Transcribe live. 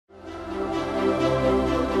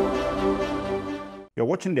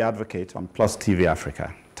watching The Advocate on Plus TV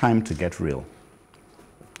Africa. Time to get real.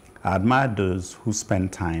 I admire those who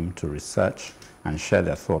spend time to research and share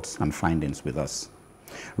their thoughts and findings with us.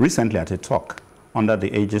 Recently at a talk under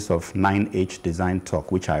the aegis of 9H Design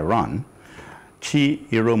Talk, which I run, Chuka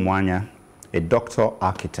Ihonor, a doctor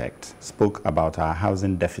architect, spoke about our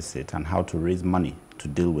housing deficit and how to raise money to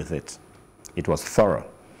deal with it. It was thorough.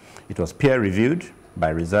 It was peer-reviewed by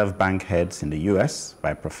Reserve Bank heads in the US,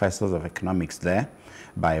 by professors of economics there,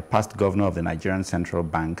 by a past governor of the Nigerian Central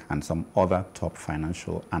Bank, and some other top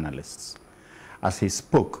financial analysts. As he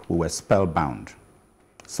spoke, we were spellbound.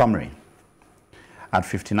 Summary: at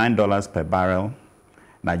 $59 per barrel,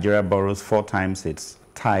 Nigeria borrows 4 times its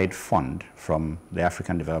tied fund from the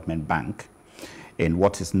African Development Bank in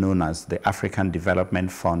what is known as the African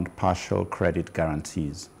Development Fund Partial Credit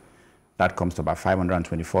Guarantees. That comes to about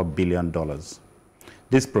 $524 billion.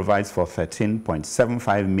 This provides for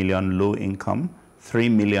 13.75 million low-income, 3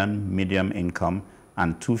 million medium-income,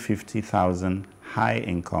 and 250,000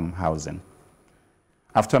 high-income housing.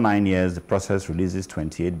 After 9 years, the process releases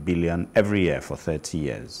 28 billion every year for 30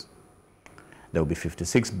 years. There will be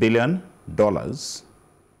 $56 billion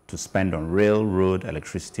to spend on rail, road,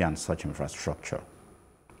 electricity, and such infrastructure.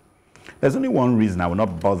 There's only one reason I will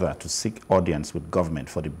not bother to seek audience with government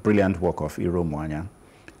for the brilliant work of Ihonor.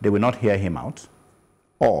 They will not hear him out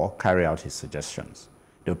or carry out his suggestions.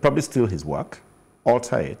 They will probably steal his work,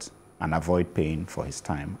 alter it, and avoid paying for his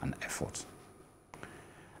time and effort.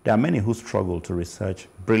 There are many who struggle to research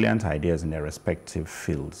brilliant ideas in their respective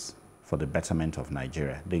fields for the betterment of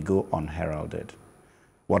Nigeria. They go unheralded.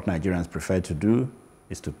 What Nigerians prefer to do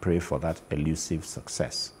is to pray for that elusive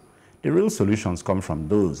success. The real solutions come from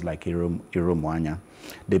those like Ihonor.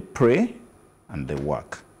 They pray and they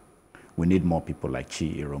work. We need more people like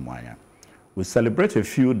Chuka Ihonor. We celebrate a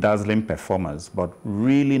few dazzling performers, but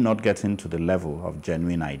really not getting to the level of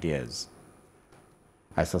genuine ideas.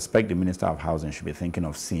 I suspect the Minister of Housing should be thinking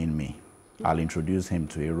of seeing me. I'll introduce him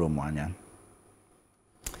to Ihonor.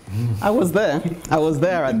 I was there. I was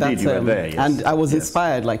there at Indeed, that you were there, yes. And I was Yes.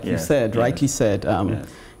 inspired, like you Yes. said, Yes. rightly said. Yes.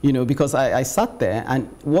 You know, because I sat there, and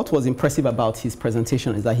what was impressive about his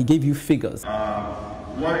presentation is that he gave you figures.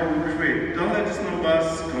 What it will create. Don't let these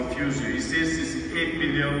numbers confuse you. It says 68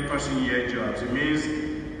 million person-year jobs. It means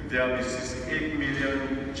there will be 68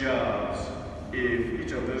 million jobs if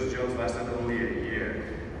each of those jobs lasted only a year.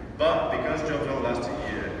 But because jobs don't last a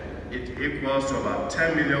year, it equals to about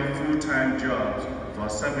 10 million full-time jobs for a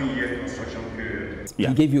 7-year construction period. Yeah.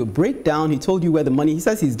 He gave you a breakdown. He told you where the money. He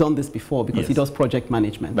says he's done this before because he Yes. does project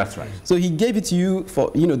management. That's right. So he gave it to you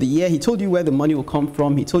for the year. He told you where the money will come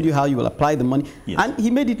from. He told you how you will apply the money, Yes. and he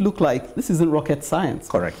made it look like this isn't rocket science.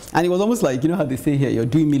 Correct. And it was almost like, you know how they say here, you're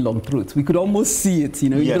doing me long throats. We could almost see it. You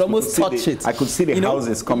know, you Yes, could we almost could touch see it. I could see the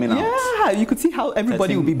houses coming out. Yeah, you could see how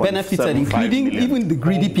everybody will be benefited, 13.75 including million. even the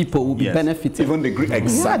greedy people will be Yes. benefited. Even the greedy,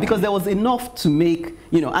 exactly. Yeah, because there was enough to make,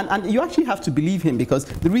 and you actually have to believe him, because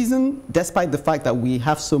the reason, despite the fact that we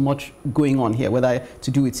have so much going on here, whether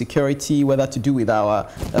to do with security, whether to do with our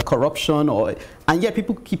corruption, and yet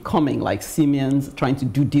people keep coming like Simeons trying to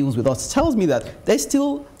do deals with us, tells me that there's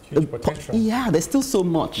still potential. Yeah, there's still so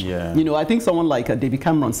much. Yeah. I think someone like David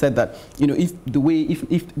Cameron said that,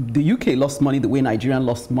 if the UK lost money the way Nigeria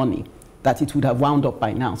lost money, that it would have wound up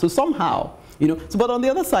by now. So somehow, but on the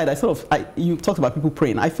other side, you talked about people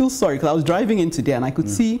praying. I feel sorry because I was driving in today and I could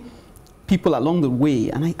see people along the way,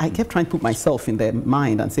 and I kept trying to put myself in their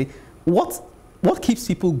mind and say, what keeps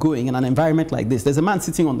people going in an environment like this? There's a man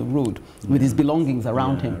sitting on the road with his belongings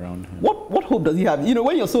around him. What hope does he have?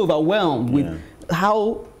 When you're so overwhelmed with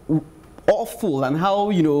how awful and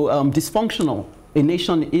how dysfunctional a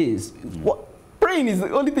nation is, praying is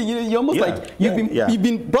the only thing. You're almost like you've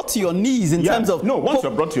been brought to your knees in terms of once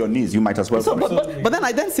you're brought to your knees, you might as well. But then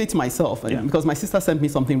I then say to myself, because my sister sent me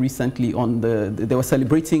something recently on they were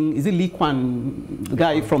celebrating, is it Lee Kuan, the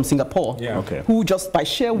guy from Singapore, who just by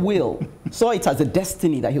sheer will saw it as a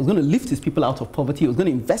destiny that he was going to lift his people out of poverty, he was going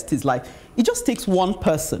to invest his life. It just takes one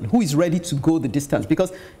person who is ready to go the distance,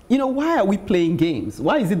 because why are we playing games?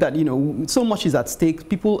 Why is it that so much is at stake?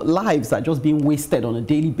 People's lives are just being wasted on a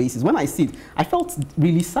daily basis. When I see it, I felt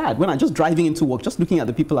really sad. When I'm just driving into work, just looking at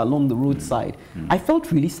the people along the roadside, I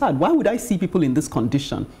felt really sad. Why would I see people in this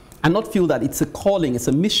condition and not feel that it's a calling, it's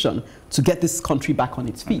a mission to get this country back on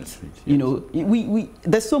its feet?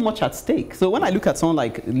 There's so much at stake. So when I look at someone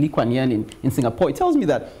like Lee Kuan Yew in Singapore, it tells me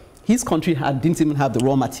that his country didn't even have the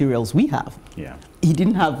raw materials we have. Yeah. He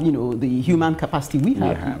didn't have, the human capacity we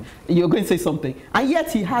have. You're going to say something. And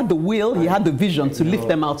yet he had the will, he had the vision to lift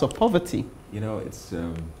them out of poverty. It's,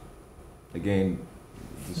 again,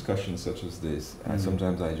 discussions such as this,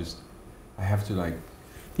 sometimes I have to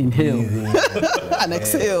Inhale. breathing, and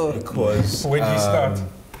exhale. Because when do you start?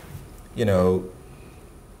 You know,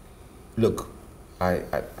 look, I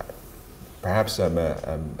perhaps I'm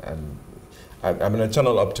an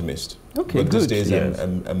eternal optimist. Okay, but good. these days Yes.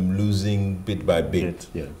 I'm losing bit by bit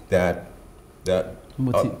that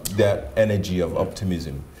energy of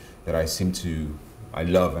optimism that I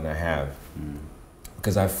love and I have.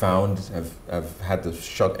 Because I've had the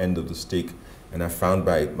short end of the stick, and I found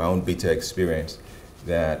by my own bitter experience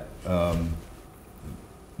that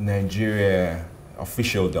Nigeria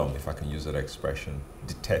officialdom, if I can use that expression,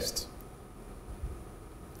 detests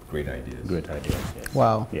great ideas. Great ideas, yes.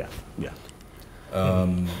 Wow. Yeah, yeah.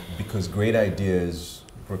 Because great ideas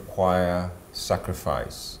require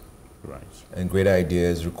sacrifice. Right. And great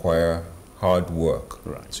ideas require hard work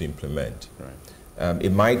to implement. Right.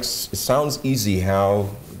 It sounds easy how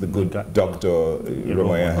the good Dr.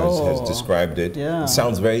 Romaya has described it. Yeah. It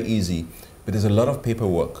sounds very easy, but there's a lot of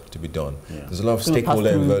paperwork to be done. Yeah. There's a lot of stakeholder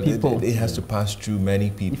involvement. It has to pass through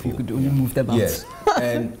many people. If you could only move them out. Yes.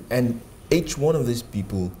 and each one of these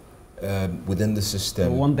people within the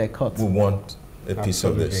system will want their cut. Will want a piece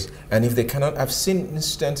of this. And if they cannot, I've seen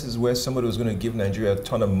instances where somebody was going to give Nigeria a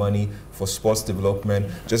ton of money for sports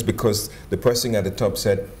development just because the person at the top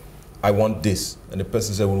said, I want this. And the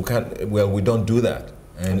person said, well, we don't do that.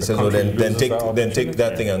 And he says, well, then take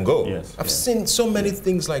that thing and go. Yes, I've seen so many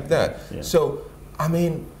things like that. Yeah. So, I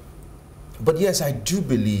mean, but yes, I do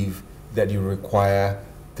believe that you require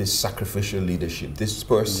this sacrificial leadership, this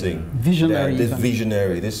person, visionary,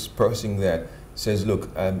 this person that says, look,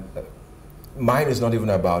 mine is not even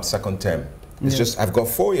about second term. It's just, I've got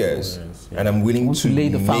 4 years, and I'm willing to lay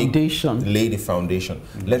the foundation.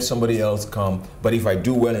 Let somebody else come. But if I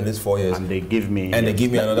do well in this 4 years, and they give me another 4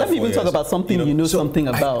 years. Let me even talk about something you know something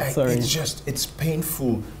about. Sorry. It's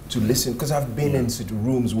painful to listen, because I've been in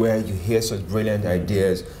rooms where you hear such brilliant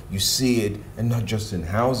ideas, you see it, and not just in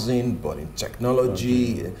housing, but in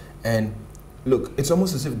technology. And look, it's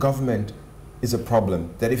almost as if government is a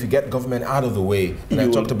problem, that if you get government out of the way, and I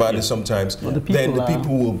talked about it sometimes, then the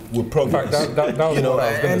people will progress. In fact, that was what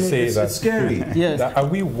I was going to say. It's scary. Yes. Are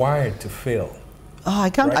we wired to fail? Oh,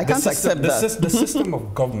 I can't accept that. The system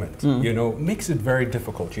of government, makes it very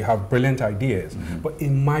difficult. You have brilliant ideas, but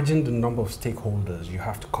imagine the number of stakeholders you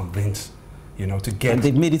have to convince, to get. And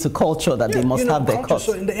they've made it a culture that they must have their cut.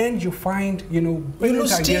 So in the end, you find,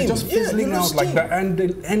 brilliant ideas just fizzling out like that, and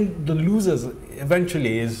the losers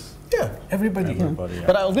eventually is. Yeah, everybody.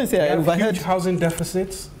 But I was going to say, I overheard huge housing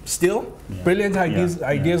deficits still. Brilliant ideas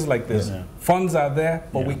like this. Funds are there,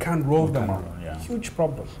 but we can't roll them out. Huge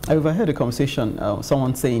problem. I overheard a conversation,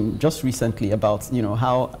 someone saying just recently about,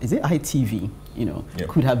 how, is it ITV,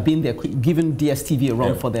 could have been there, given DSTV a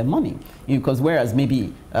run for their money. Because whereas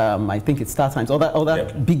maybe, I think it's StarTimes,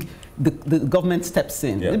 other big, the government steps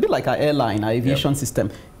in, a bit like our airline, our aviation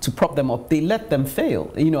system, to prop them up. They let them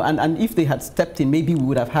fail, and if they had stepped in, maybe we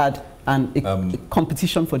would have had a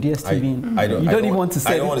competition for DSTV. I don't even want to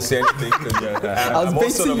say. I don't want to say anything.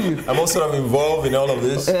 I'm also involved in all of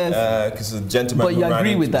this because a gentleman who ran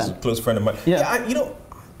it is a close friend of mine.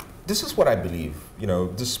 This is what I believe.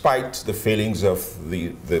 Despite the failings of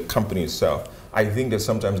the company itself, I think that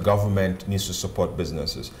sometimes government needs to support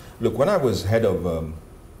businesses. Look, when I was head of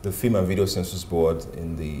the Film and Video Census Board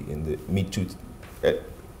in the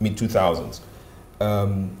mid-2000s,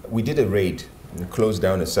 we did a raid and closed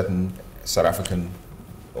down a certain South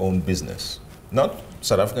African-owned business. Not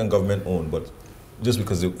South African government-owned, but just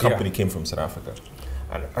because the company came from South Africa.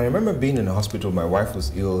 And I remember being in the hospital. My wife was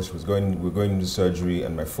ill. We were going into surgery,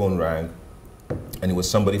 and my phone rang, and it was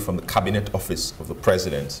somebody from the cabinet office of the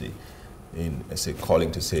presidency, calling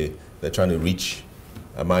to say they're trying to reach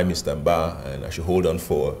Amai Mr. Mba, and I should hold on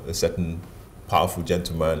for a certain powerful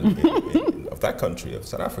gentleman of that country, of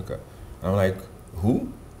South Africa. And I'm like, who?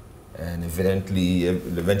 And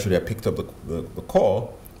eventually I picked up the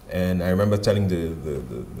call, and I remember telling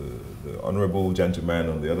the honorable gentleman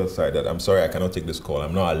on the other side that I'm sorry, I cannot take this call.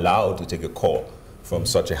 I'm not allowed to take a call from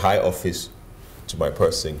such a high office to my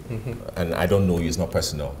person, and I don't know you, it's not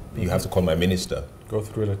personal. You have to call my minister. Go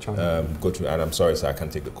through the channel. And I'm sorry, sir, I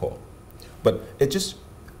can't take the call. But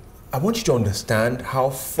I want you to understand how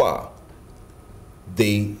far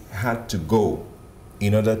they had to go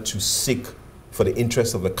in order to seek for the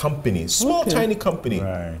interest of the company, tiny company.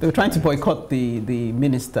 Right. They were trying to boycott the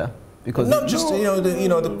minister because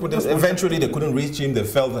eventually they couldn't reach him. They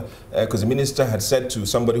felt because the minister had said to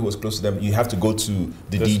somebody who was close to them, "You have to go to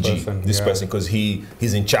this person, because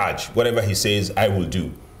he's in charge. Whatever he says, I will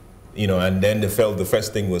do." And then they felt the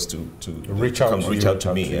first thing was to reach out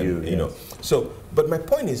to me. So, but my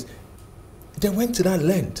point is, they went to that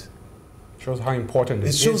length Shows how important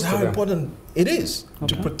it shows how important it is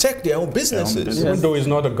to protect their own businesses. Even though it's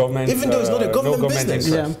not a government, business.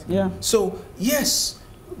 Yeah. So yes,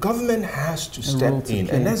 government has to step in,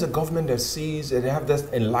 and there's a government that sees and have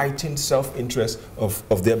that enlightened self-interest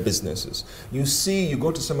of their businesses. You see, you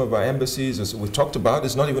go to some of our embassies, as we talked about,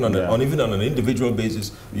 it's not even on, even on an individual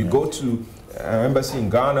basis. You go to an embassy in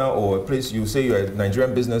Ghana or a place, you say you're a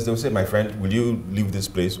Nigerian business, they'll say, my friend, will you leave this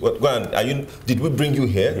place? What, go on, did we bring you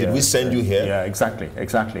here? Did we send you here? Yeah, exactly,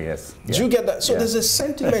 yes. Did you get that? So there's a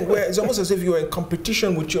sentiment where it's almost as if you're in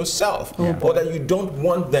competition with yourself, or that you don't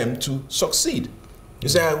want them to succeed. You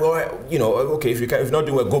say, well, you know, okay, if you're not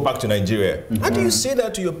doing well, go back to Nigeria. How do you say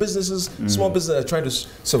that to your businesses, small businesses that are trying to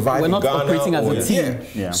survive in Ghana? We're not operating as a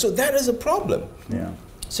team. So that is a problem.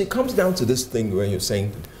 So it comes down to this thing where you're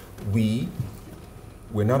saying, we're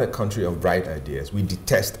not a country of bright ideas. We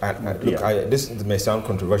detest, this may sound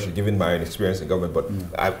controversial given my own experience in government, but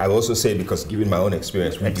I also say, because given my own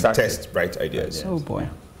experience, we detest bright ideas. Oh boy.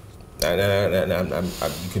 And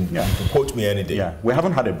you can quote me any day. Yeah, we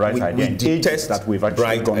haven't had a bright idea. We detest that we've actually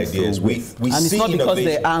bright gone ideas. We and see it's not because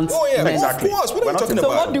they aren't. Oh yeah, exactly. Of course. What are you talking about?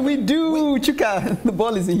 So what do we do, Chuka? The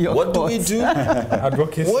ball is in your court. What do we do?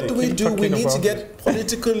 Advocacy. What do we do? We need to get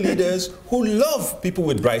political leaders who love people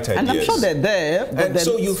with bright ideas. And I'm sure they're there, but and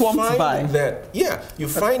so you find that, you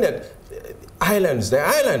find that there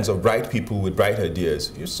are islands of bright people with bright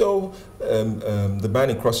ideas. You saw the man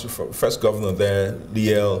in Cross, first governor there,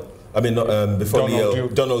 before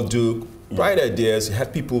Donald Duke, bright ideas. He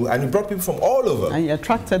had people, and he brought people from all over. And he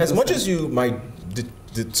attracted. As much as you might,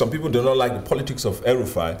 some people do not like the politics of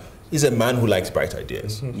El-Rufai, he's a man who likes bright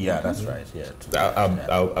ideas. Yeah, that's right. Yeah,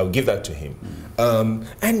 I'll give that to him.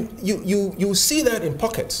 And you see that in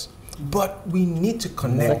pockets. But we need to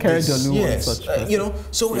connect this. Yes,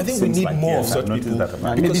 so I think we need more of such people.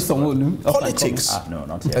 Maybe someone politics, no,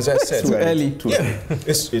 not yet. as I said, too early.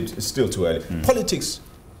 It's still too early. Politics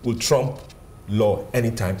will trump law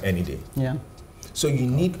anytime, any day. Yeah. So you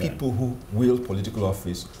need people who wield political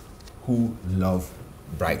office, who love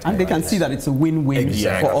bright and ideas. they can see that it's a win-win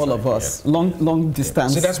for all of us. Long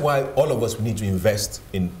distance. So that's why all of us need to invest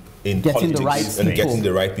in getting politics and getting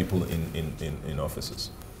the right people in offices.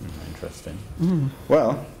 Interesting.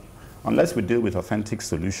 Well, unless we deal with authentic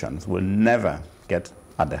solutions, we'll never get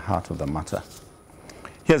at the heart of the matter.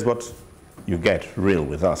 Here's what you get real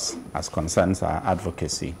with us as concerns our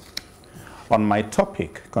advocacy. On my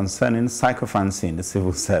topic concerning psychophancy in the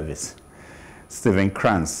civil service, Stephen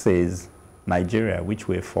Kranz says, Nigeria, which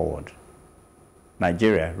way forward?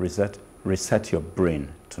 Nigeria, reset your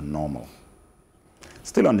brain to normal.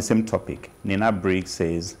 Still on the same topic, Nina Briggs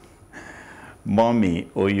says, Mommy,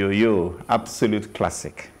 oyoyo, absolute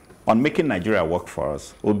classic. On making Nigeria work for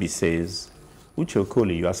us, Obi says, Uche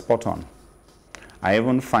Okoli, you are spot on. I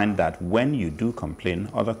even find that when you do complain,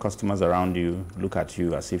 other customers around you look at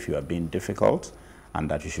you as if you are being difficult and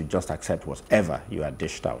that you should just accept whatever you are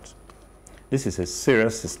dished out. This is a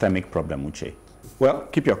serious systemic problem, Uche. Well,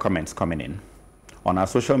 keep your comments coming in. On our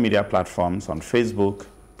social media platforms, on Facebook,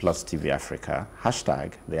 Plus TV Africa,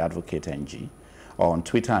 hashtag #TheAdvocateNG, or on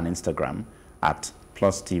Twitter and Instagram, at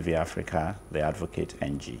Plus TV Africa,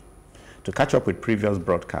 TheAdvocateNG. To catch up with previous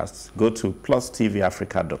broadcasts, go to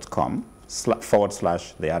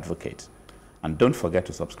plustvafrica.com/TheAdvocate. And don't forget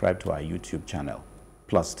to subscribe to our YouTube channel,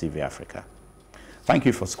 Plus TV Africa. Thank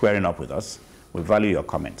you for squaring up with us. We value your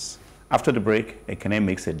comments. After the break, Ekene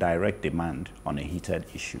makes a direct demand on a heated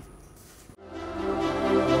issue.